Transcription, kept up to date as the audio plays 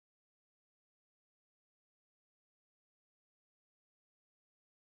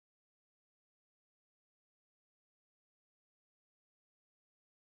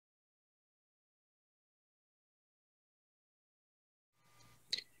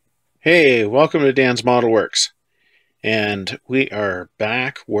Hey, welcome to Dan's Model Works. And we are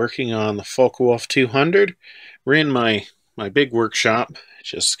back working on the FW-200. We're in my big workshop,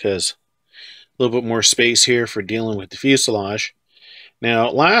 just because a little bit more space here for dealing with the fuselage.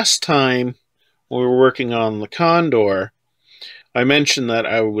 Now, last time we were working on the Condor, I mentioned that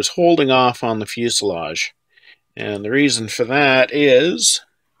I was holding off on the fuselage. And the reason for that is,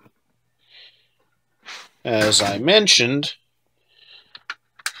 as I mentioned,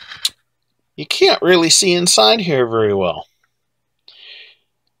 you can't really see inside here very well.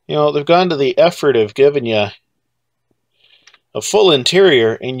 You know, they've gone to the effort of giving you a full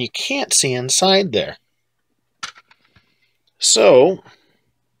interior, and you can't see inside there. So,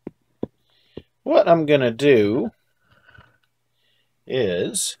 what I'm going to do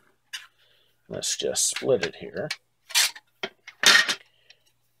is, let's just split it here.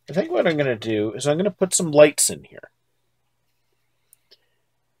 I think what I'm going to do is I'm going to put some lights in here.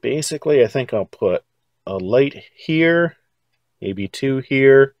 Basically, I think I'll put a light here, maybe two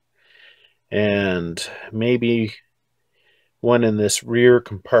here, and maybe one in this rear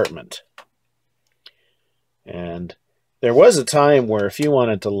compartment. And there was a time where if you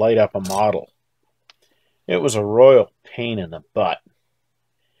wanted to light up a model, it was a royal pain in the butt,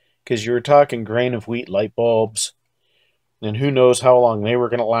 because you were talking grain of wheat light bulbs, and who knows how long they were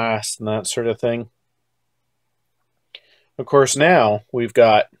going to last and that sort of thing. Of course, now we've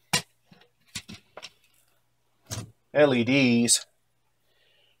got LEDs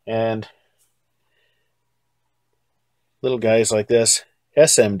and little guys like this,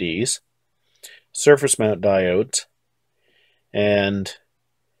 SMDs, surface mount diodes. And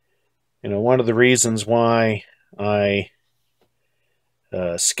you know, one of the reasons why I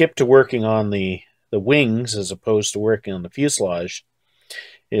skipped to working on the wings as opposed to working on the fuselage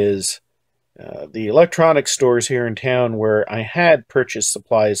is the electronics stores here in town where I had purchased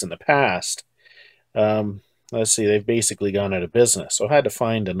supplies in the past. Let's see, they've basically gone out of business, so I had to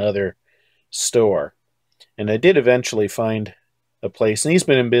find another store. And I did eventually find a place, and he's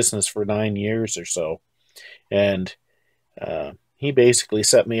been in business for 9 years or so. And he basically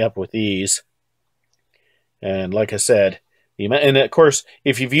set me up with these. And like I said, and of course,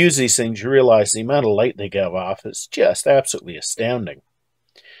 if you've used these things, you realize the amount of light they give off is just absolutely astounding.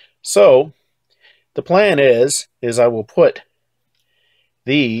 So, the plan is I will put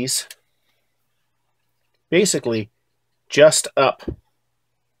these basically just up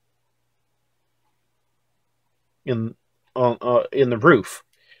in the roof.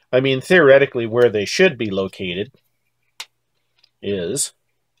 I mean, theoretically, where they should be located is,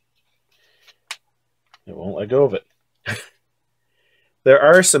 it won't let go of it. There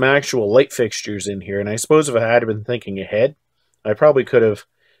are some actual light fixtures in here, and I suppose if I had been thinking ahead, I probably could have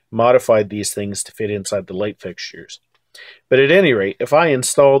modified these things to fit inside the light fixtures. But at any rate, if I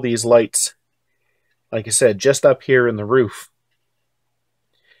install these lights, like I said, just up here in the roof,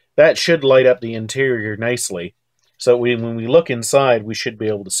 that should light up the interior nicely. So when we look inside, we should be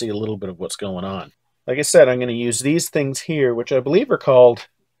able to see a little bit of what's going on. Like I said, I'm going to use these things here, which I believe are called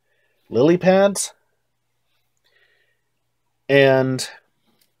lily pads. And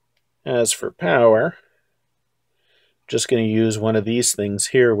as for power, just going to use one of these things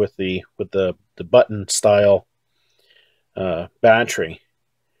here with the button style battery.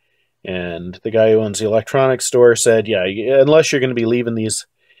 And the guy who owns the electronics store said, yeah, unless you're going to be leaving these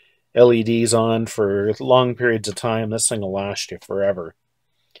LEDs on for long periods of time, this thing will last you forever.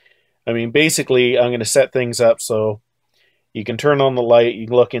 I mean, basically, I'm going to set things up so you can turn on the light, you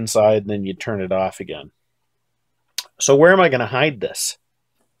can look inside, and then you turn it off again. So where am I going to hide this?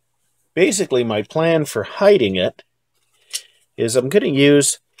 Basically, my plan for hiding it is I'm going to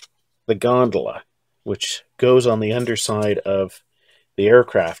use the gondola, which goes on the underside of the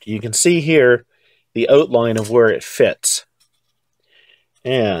aircraft. You can see here the outline of where it fits.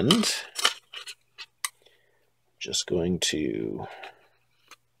 And just going to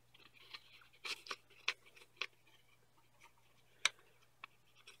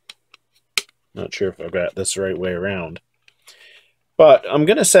not sure if I've got this the right way around. But I'm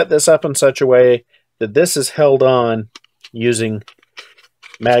going to set this up in such a way that this is held on using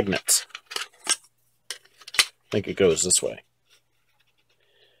magnets. I think it goes this way.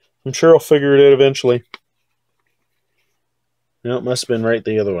 I'm sure I'll figure it out eventually. No, it must have been right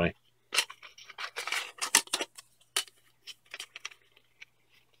the other way.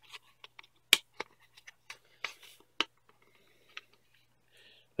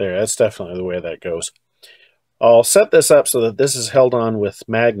 There, that's definitely the way that goes. I'll set this up so that this is held on with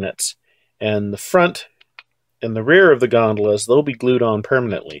magnets, and the front and the rear of the gondolas, they'll be glued on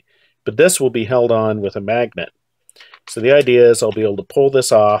permanently, but this will be held on with a magnet. So the idea is I'll be able to pull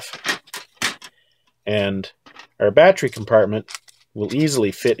this off and our battery compartment will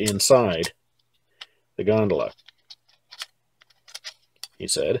easily fit inside the gondola, he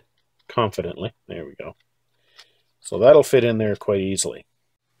said, confidently. There we go. So that'll fit in there quite easily.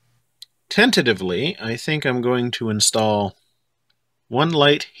 Tentatively, I think I'm going to install one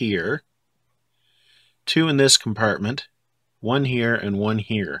light here, two in this compartment, one here and one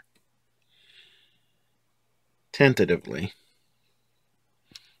here. Tentatively.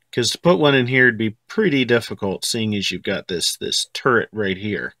 Because to put one in here would be pretty difficult, seeing as you've got this turret right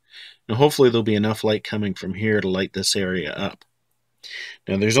here. Now hopefully there'll be enough light coming from here to light this area up.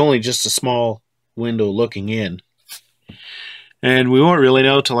 Now there's only just a small window looking in, and we won't really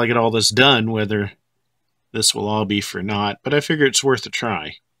know till I get all this done whether this will all be for naught, but I figure it's worth a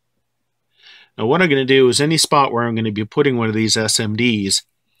try. Now what I'm going to do is any spot where I'm going to be putting one of these SMDs,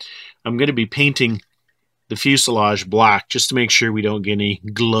 I'm going to be painting the fuselage black just to make sure we don't get any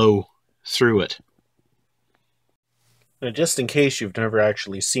glow through it. Now just in case you've never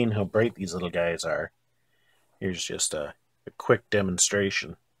actually seen how bright these little guys are, here's just a quick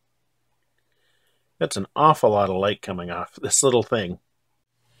demonstration. That's an awful lot of light coming off this little thing.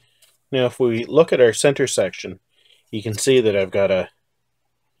 Now if we look at our center section, you can see that I've got a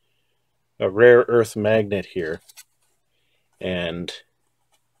rare earth magnet here and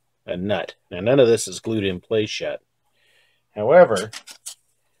a nut. Now none of this is glued in place yet. However,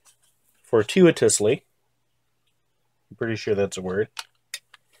 fortuitously, I'm pretty sure that's a word,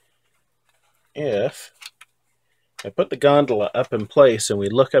 if I put the gondola up in place and we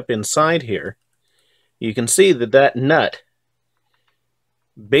look up inside here, you can see that that nut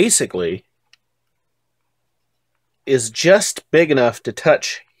basically is just big enough to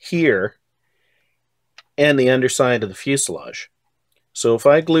touch here and the underside of the fuselage. So if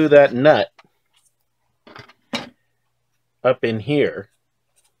I glue that nut up in here,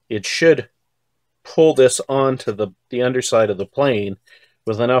 it should pull this onto the underside of the plane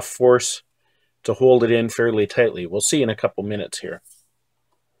with enough force to hold it in fairly tightly. We'll see in a couple minutes here.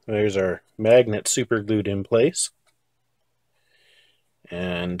 There's our magnet super glued in place.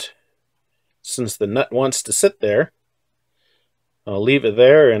 And since the nut wants to sit there, I'll leave it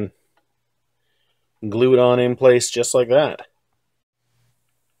there and glue it on in place just like that.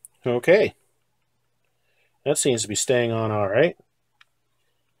 Okay, that seems to be staying on all right,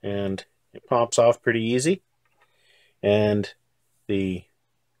 and it pops off pretty easy, and the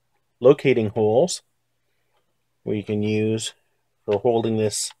locating holes we can use for holding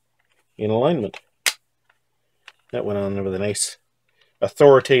this in alignment. That went on with a nice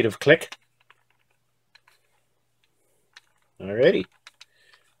authoritative click. Alrighty,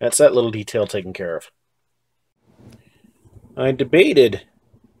 that's that little detail taken care of. I debated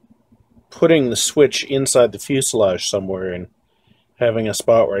putting the switch inside the fuselage somewhere and having a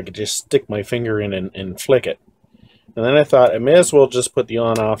spot where I could just stick my finger in and flick it. And then I thought I may as well just put the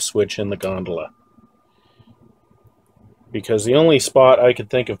on-off switch in the gondola, because the only spot I could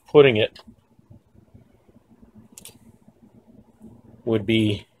think of putting it would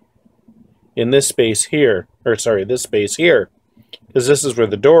be in this space here, or sorry, this space here, because this is where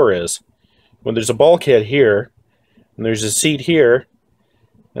the door is. When there's a bulkhead here, and there's a seat here,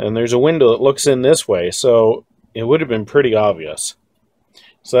 and there's a window that looks in this way, so it would have been pretty obvious.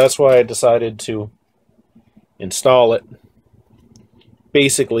 So that's why I decided to install it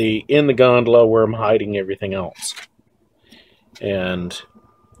basically in the gondola where I'm hiding everything else. And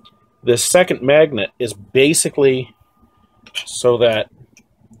this second magnet is basically so that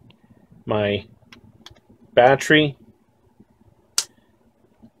my battery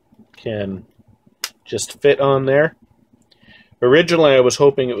can just fit on there. Originally, I was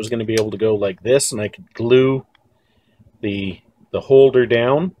hoping it was going to be able to go like this, and I could glue the holder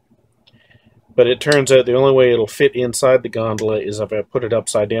down. But it turns out the only way it'll fit inside the gondola is if I put it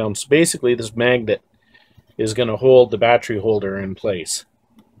upside down. So basically, this magnet is going to hold the battery holder in place.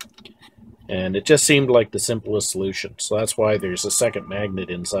 And it just seemed like the simplest solution. So that's why there's a second magnet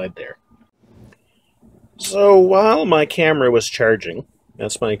inside there. So while my camera was charging,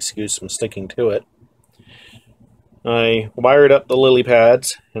 that's my excuse, I'm sticking to it, I wired up the lily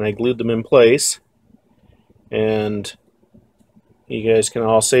pads and I glued them in place, and you guys can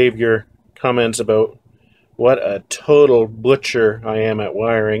all save your comments about what a total butcher I am at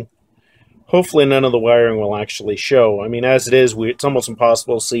wiring. Hopefully none of the wiring will actually show. I mean, as it is, it's almost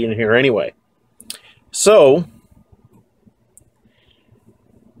impossible to see in here anyway. So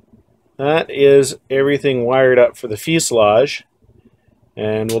that is everything wired up for the fuselage,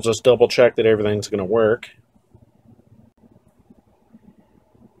 and we'll just double check that everything's going to work.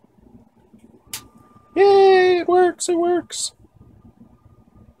 Yay, it works, it works.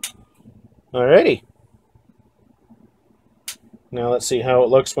 Alrighty. Now let's see how it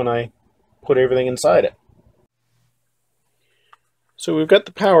looks when I put everything inside it. So we've got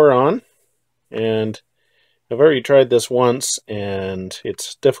the power on, and I've already tried this once, and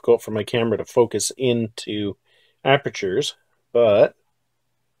it's difficult for my camera to focus into apertures, but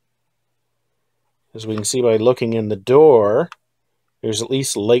as we can see by looking in the door, there's at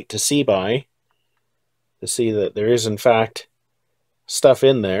least light to see by, to see that there is in fact stuff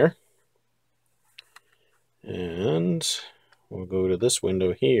in there. And we'll go to this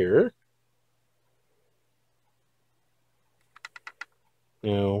window here.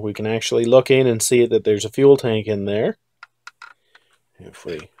 Now we can actually look in and see that there's a fuel tank in there. If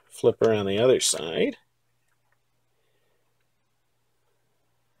we flip around the other side,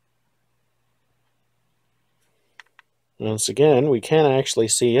 once again, we can actually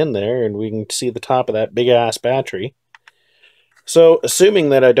see in there, and we can see the top of that big-ass battery. So, assuming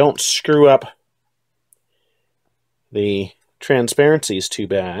that I don't screw up the transparencies too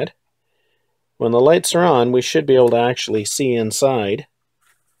bad, when the lights are on, we should be able to actually see inside.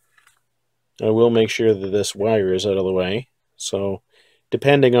 I will make sure that this wire is out of the way. So,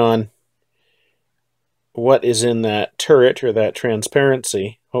 depending on what is in that turret or that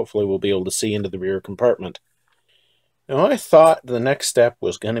transparency, hopefully we'll be able to see into the rear compartment. Now, I thought the next step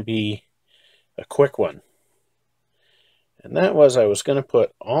was going to be a quick one. And that was I was going to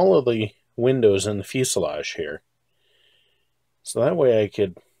put all of the windows in the fuselage here. So that way I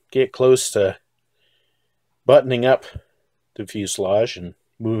could get close to buttoning up the fuselage and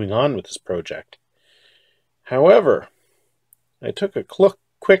moving on with this project. However, I took a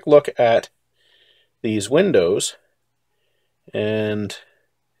quick look at these windows, and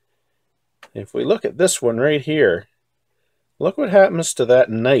if we look at this one right here, look what happens to that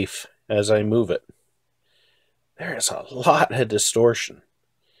knife as I move it. There is a lot of distortion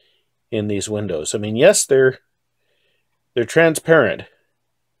in these windows. I mean, yes, they're transparent,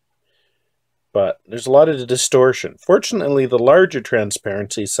 but there's a lot of distortion. Fortunately, the larger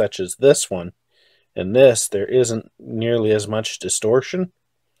transparencies, such as this one and this, there isn't nearly as much distortion.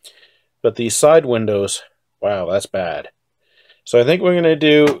 But these side windows, wow, that's bad. So I think what I'm going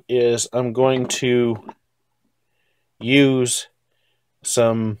to do is I'm going to use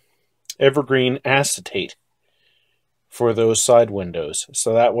some evergreen acetate for those side windows.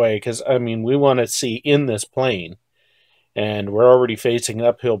 So that way, because I mean, we want to see in this plane, and we're already facing an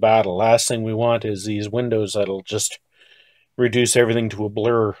uphill battle. Last thing we want is these windows that'll just reduce everything to a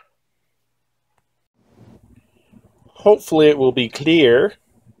blur. Hopefully it will be clear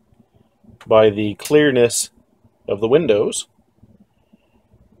by the clearness of the windows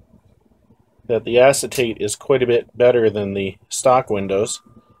that the acetate is quite a bit better than the stock windows.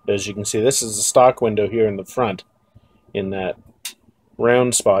 As you can see, this is the stock window here in the front. In that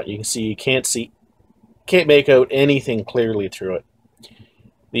round spot, you can see you can't make out anything clearly through it.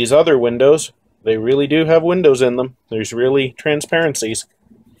 These other windows, they really do have windows in them. There's really transparencies.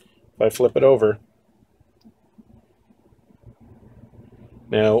 If I flip it over.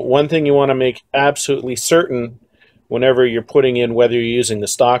 Now, one thing you want to make absolutely certain whenever you're putting in, whether you're using the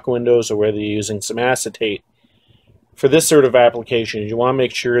stock windows or whether you're using some acetate, for this sort of application, you want to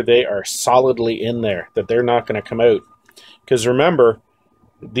make sure they are solidly in there, that they're not going to come out. Because remember,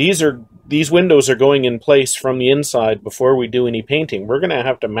 these windows are going in place from the inside before we do any painting. We're going to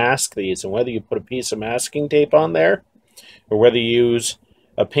have to mask these, and whether you put a piece of masking tape on there or whether you use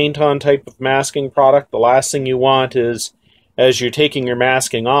a paint-on type of masking product, the last thing you want is, as you're taking your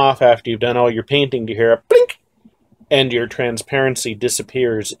masking off after you've done all your painting, to hear a blink and your transparency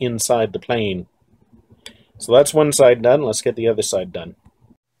disappears inside the plane. So that's one side done. Let's get the other side done.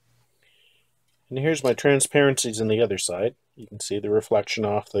 And here's my transparencies on the other side. You can see the reflection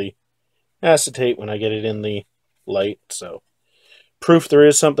off the acetate when I get it in the light. So proof there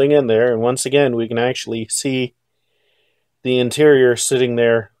is something in there. And once again, we can actually see the interior sitting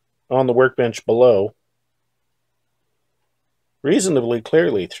there on the workbench below reasonably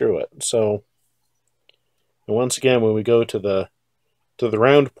clearly through it. So and once again, when we go to the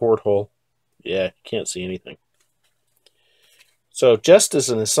round porthole, yeah, you can't see anything. So just as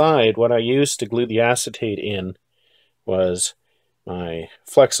an aside, what I used to glue the acetate in was my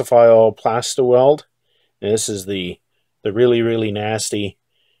Flexifile Plastaweld. And this is the really, really nasty,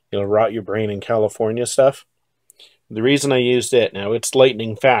 it'll rot your brain in California stuff. The reason I used it, now it's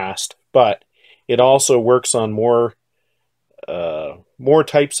lightning fast, but it also works on more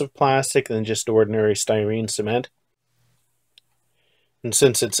types of plastic than just ordinary styrene cement. And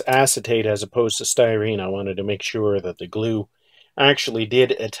since it's acetate as opposed to styrene, I wanted to make sure that the glue actually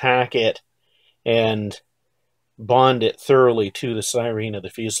did attack it and bond it thoroughly to the styrene of the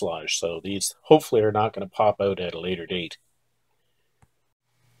fuselage. So these hopefully are not going to pop out at a later date.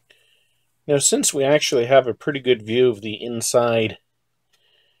 Now, since we actually have a pretty good view of the inside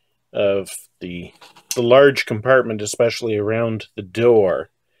of the large compartment, especially around the door,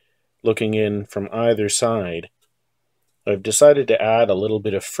 looking in from either side, I've decided to add a little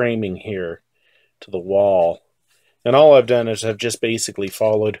bit of framing here to the wall. And all I've done is I've just basically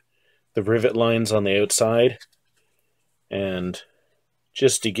followed the rivet lines on the outside, and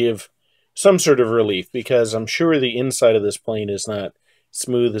just to give some sort of relief, because I'm sure the inside of this plane is not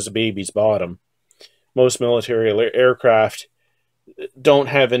smooth as a baby's bottom. Most military aircraft don't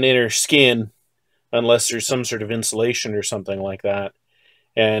have an inner skin unless there's some sort of insulation or something like that.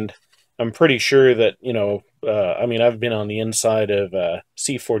 And I'm pretty sure that, I mean, I've been on the inside of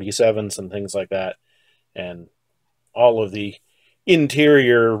C-47s and things like that, and all of the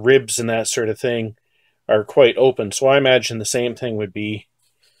interior ribs and that sort of thing are quite open. So I imagine the same thing would be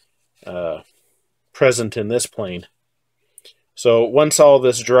present in this plane. So once all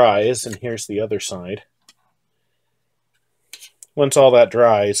this dries, and here's the other side, once all that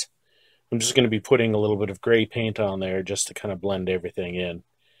dries, I'm just going to be putting a little bit of gray paint on there just to kind of blend everything in.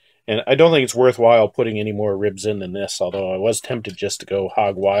 And I don't think it's worthwhile putting any more ribs in than this, although I was tempted just to go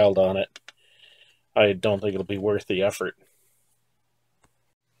hog wild on it. I don't think it'll be worth the effort.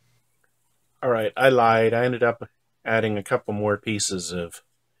 Alright, I lied. I ended up adding a couple more pieces of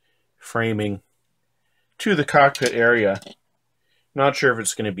framing to the cockpit area. Not sure if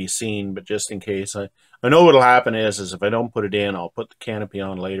it's going to be seen, but just in case. I know what'll happen is if I don't put it in, I'll put the canopy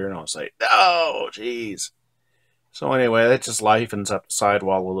on later and I'll say, oh, jeez. So anyway, that just lightens up the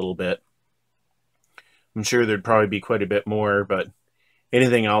sidewall a little bit. I'm sure there'd probably be quite a bit more, but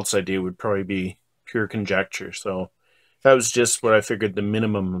anything else I do would probably be pure conjecture. So that was just what I figured the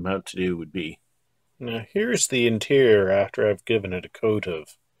minimum amount to do would be. Now here's the interior after I've given it a coat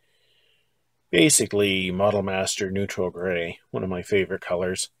of basically Model Master Neutral Gray, one of my favorite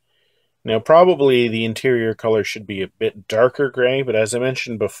colors. Now probably the interior color should be a bit darker gray, but as I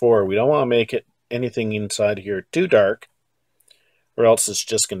mentioned before, we don't want to make it anything inside here too dark, or else it's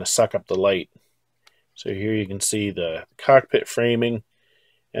just going to suck up the light. So here you can see the cockpit framing,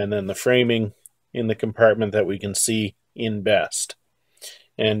 and then the framing in the compartment that we can see in best.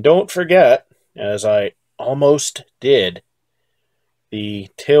 And don't forget, as I almost did, the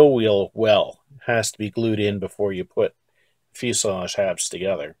tail wheel well has to be glued in before you put fuselage halves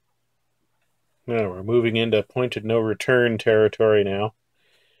together. Now we're moving into pointed no return territory now.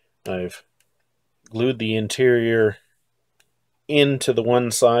 I've glued the interior into the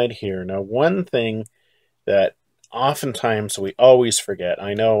one side here. Now one thing that oftentimes we always forget,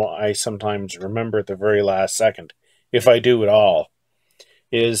 I know I sometimes remember at the very last second, if I do at all,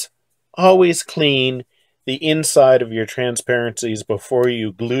 is always clean the inside of your transparencies before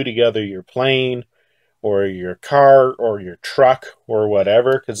you glue together your plane or your car or your truck or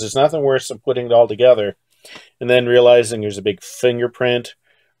whatever, because there's nothing worse than putting it all together and then realizing there's a big fingerprint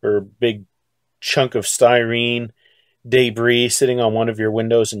or a big chunk of styrene debris sitting on one of your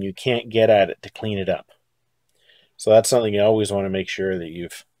windows and you can't get at it to clean it up. So that's something you always want to make sure that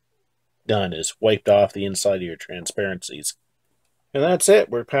you've done, is wiped off the inside of your transparencies. And that's it.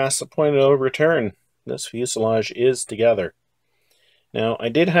 We're past the point of no return. This fuselage is together. Now, I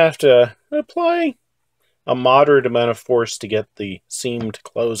did have to apply a moderate amount of force to get the seam to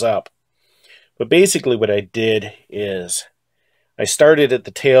close up. But basically what I did is I started at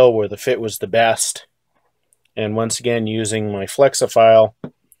the tail where the fit was the best. And once again, using my Flexifile,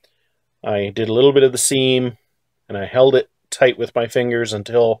 I did a little bit of the seam and I held it tight with my fingers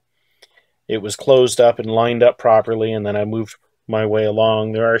until it was closed up and lined up properly, and then I moved my way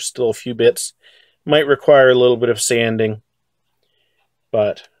along. There are still a few bits, might require a little bit of sanding,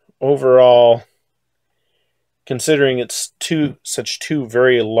 but overall, considering it's such two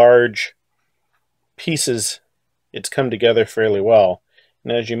very large pieces, it's come together fairly well.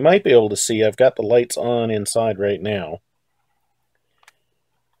 And as you might be able to see, I've got the lights on inside right now.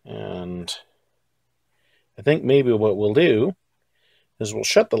 And I think maybe what we'll do is we'll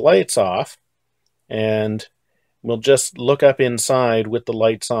shut the lights off and we'll just look up inside with the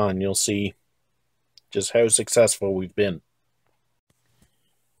lights on. You'll see just how successful we've been.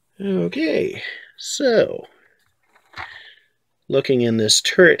 Okay, so looking in this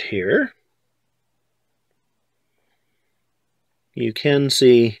turret here, you can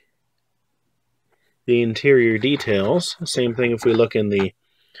see the interior details. Same thing if we look in the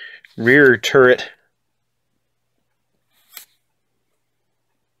rear turret.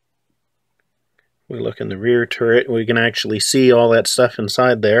 We look in the rear turret, we can actually see all that stuff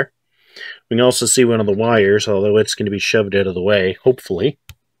inside there. We can also see one of the wires, although it's going to be shoved out of the way, hopefully.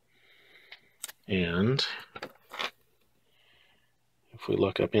 And If we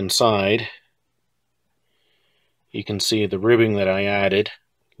look up inside, you can see the ribbing that I added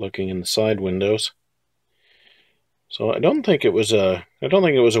looking in the side windows. So I don't think it was a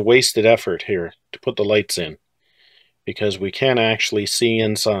wasted effort here to put the lights in, because we can actually see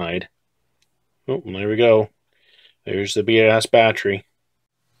inside. Oh, there we go. There's the BS battery.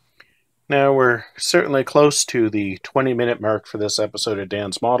 Now we're certainly close to the 20-minute mark for this episode of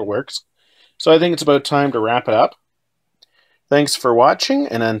Dan's Model Works, so I think it's about time to wrap it up. Thanks for watching,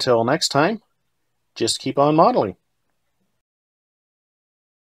 and until next time, just keep on modeling.